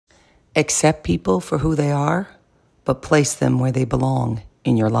Accept people for who they are, but place them where they belong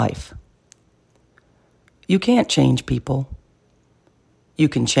in your life. You can't change people. You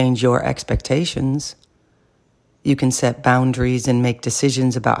can change your expectations. You can set boundaries and make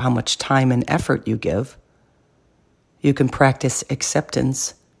decisions about how much time and effort you give. You can practice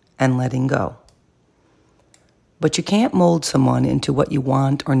acceptance and letting go. But you can't mold someone into what you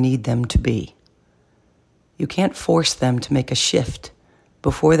want or need them to be. You can't force them to make a shift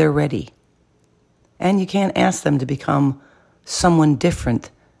before they're ready. And you can't ask them to become someone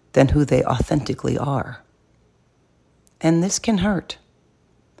different than who they authentically are. And this can hurt.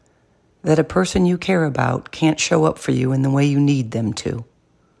 That a person you care about can't show up for you in the way you need them to.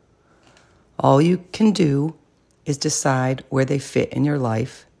 All you can do is decide where they fit in your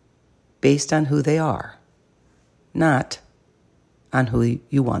life based on who they are, not on who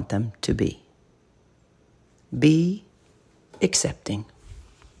you want them to be. Be accepting.